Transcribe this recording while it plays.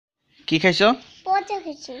কি খাইছো? পচা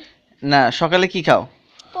খাইছি। না, সকালে কি খাও?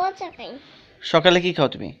 পচা খাই। সকালে কি খাও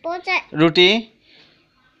তুমি? পচা। রুটি?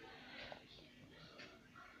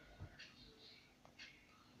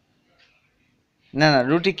 না না,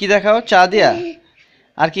 রুটি কি দেখাও? চা দিয়া?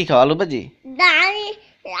 আর কি খাও? আলু ভাজি? দাঁড়ি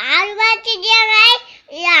আলু ভাজি দিয়ে খাই,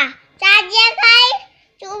 ইয়া চা দিয়ে খাই,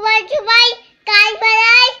 চুবাই চুবাই কাই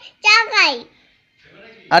ফেলাই চা খাই।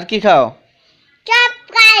 আর কি খাও? চপ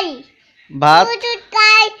খাই, ভাত? দুধ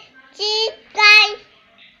খাই, চিজ খাই।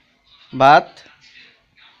 ভাত?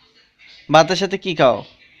 ভাতের সাথে কি খাও?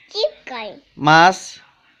 চিপ খাই। মাছ?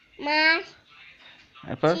 মাছ,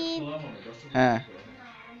 এরপর? চিপ, হ্যাঁ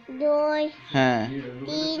দই, হ্যাঁ।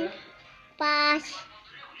 3, 5,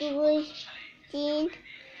 2, 3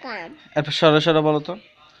 কাম। এরপর সরো সরো বলো তো।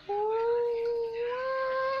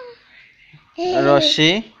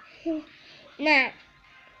 রশি? না,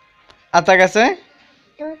 আতা গাছে?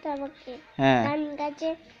 তোতা পাখি। হ্যাঁ কান গাছে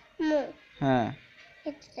মু। হ্যাঁ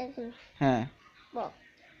এটা কি? হ্যাঁ। বো।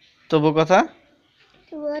 তবু কথা?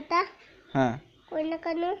 তোতা হ্যাঁ। কই না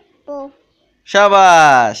কেন? বো।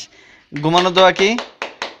 শাবাশ। ঘুমানো দোয়া কি?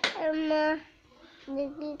 মা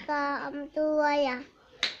দেখি কাম তো আয়া।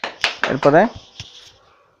 এরপরে?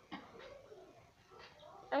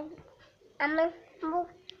 আমার মুখ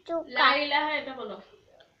চোখ লা ইলাহা এটা বলো।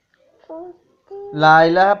 লা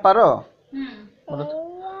ইলাহা পারো? বলো তো।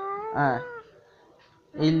 হ্যাঁ।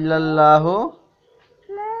 ইল্লাল্লাহু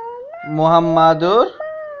মুহাম্মাদুর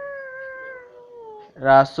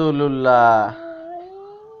রাসূলুল্লাহ।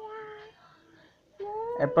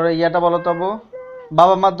 এরপরে ইয়াটা বলো তো আবু।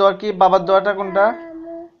 বাবা মার দোয়া কি? বাবার দোয়াটা কোনটা?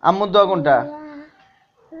 আম্মুর দোয়া কোনটা?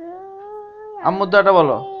 আম্মুর দোয়াটা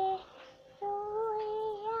বলো।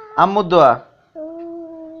 আম্মুর দোয়া।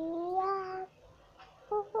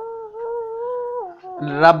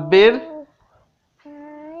 রাব্বির।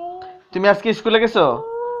 তুমি আজকে স্কুলে গেছো?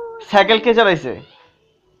 সাইকেল কে চালাইছে?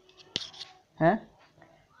 হ্যাঁ?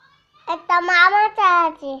 একটা মামা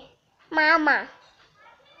চালাচ্ছে। মামা।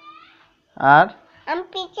 আর? আমি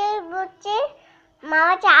পিছিয়ে বসছি,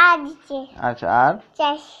 মামা চা দিচ্ছে। আচ্ছা, আর?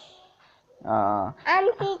 চাষ। আহ,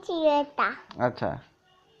 আমি পিছিয়ে এটা। আচ্ছা,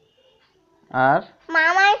 আর?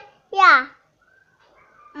 মামা ইয়া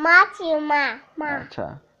মা ছিল মা মা আচ্ছা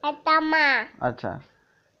একটা মা আচ্ছা।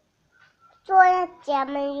 চলে যাচ্ছে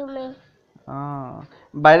আমার রুমে।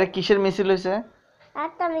 বাইরে কিসের মিছিল হয়েছে?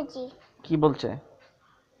 একটা মিছি কি বলছে?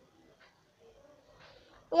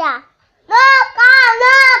 ইয়া নৌকা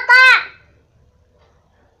নৌকা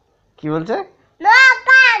কি বলছে?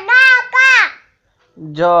 নৌকা নৌকা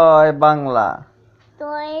জয় বাংলা।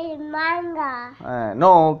 তোর মাঙ্গা হ্যাঁ,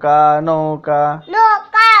 নৌকা নৌকা।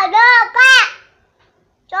 নৌকা নৌকা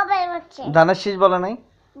সবাই বলছে। ধানের শীষ বলে নাই?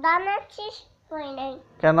 দানাচ্ছিস কই নাই।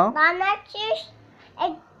 কেন? দানাচ্ছিস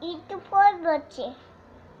একটু পর বলছে।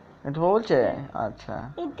 এটা বলছে? আচ্ছা।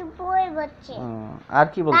 একটু পর বলছে। আর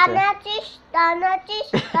কি বলছে? দানাচ্ছিস দানাচ্ছিস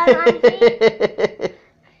দানাচ্ছিস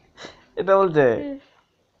এটা বলছে?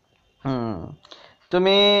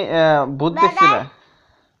 তুমি ভূত দেখছিলে?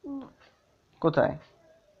 কোথায়?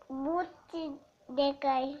 ভূত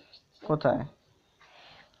দেখাই। কোথায়?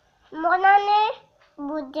 মনানে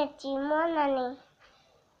ভূত যাচ্ছি মনানে।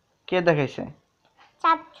 কে দেখাইছে?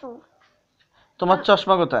 চাচ্ছু। তোমার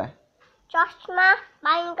চশমা কোথায়? চশমা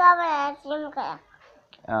বাইঙ্কা সিমকা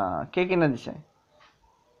কে কিনে দিছে?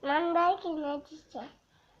 নন্দাই কিনে দিচ্ছে।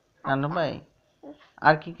 নানু ভাই?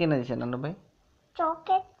 আর কি কিনে দিছে নানু ভাই?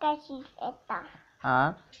 চকেট খাইছি একটা।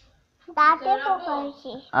 আর? দাঁতে পোকা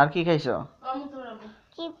হয়েছে। আর কি খাইছো?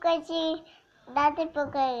 চিপ খাইছি, দাঁতে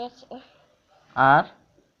পোকা গেছে। আর?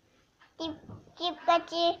 চিপ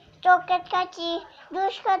খাচ্ছি, চকেট খাচ্ছি,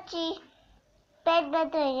 জুস খাচ্ছি, পেট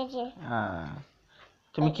ব্যথা হয়ে গেছে।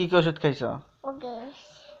 তুমি কি কি ওষুধ খাইছো? ওকে।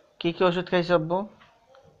 কি কি ওষুধ খাইছো আব্বু?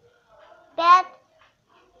 পেট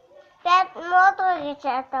পেট মত হয়ে গেছে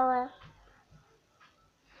একটা।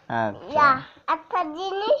 আচ্ছা। একটা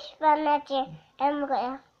জিনিস বানাচ্ছে এমন।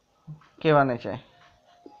 কে বানাইছে?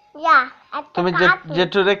 একটা তুমি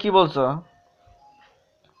জেঠুরে কি বলছো?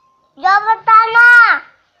 জবতানা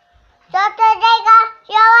যত জায়গা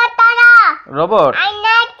জবতানা রোবট?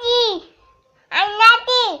 আইনাতি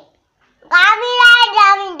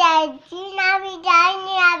আমি যাচ্ছি না, আমি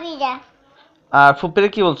যাইনি আমি যা। আর ফুপিরে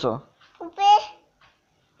কি বলছো? ফুপে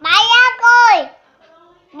ভাইয়া কই?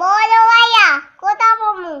 বলো ভাইয়া কোথা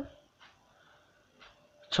পমু?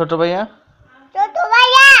 ছোট ভাইয়া? ছোট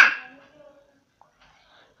ভাইয়া।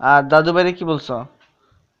 আর দাদু ভাইরে কি বলছো?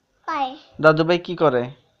 কই? দাদু ভাই কি করে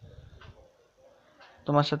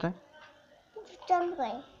তোমার সাথে? জুতন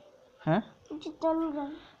কই? হ্যাঁ। জুতন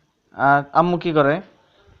কই? আর আম্মু কি করে?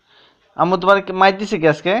 আম্মু তোমার মাইর দিছে কি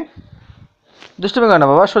আজকে? দুষ্টুমি করে না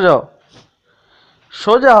বাবা, সোজা হও।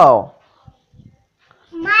 সোজা হও।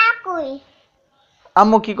 মা কই?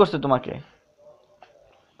 আম্মু কি করছে তোমাকে?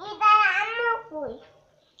 এটা আম্মু কই?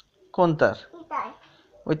 কোন তার? এটা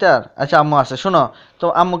ওইটার? আচ্ছা আম্মু আছে। শোনো, তো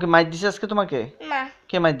আম্মু কি মাইর দিছে আজকে তোমাকে? না।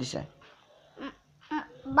 কে মাইর দিছে?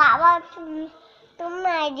 বাবা তুমি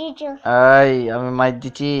তুমি দিছো। এই আমি মাইর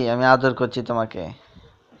দিচ্ছি, আমি আদর করছি তোমাকে।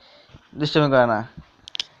 দুষ্টুমি করে না।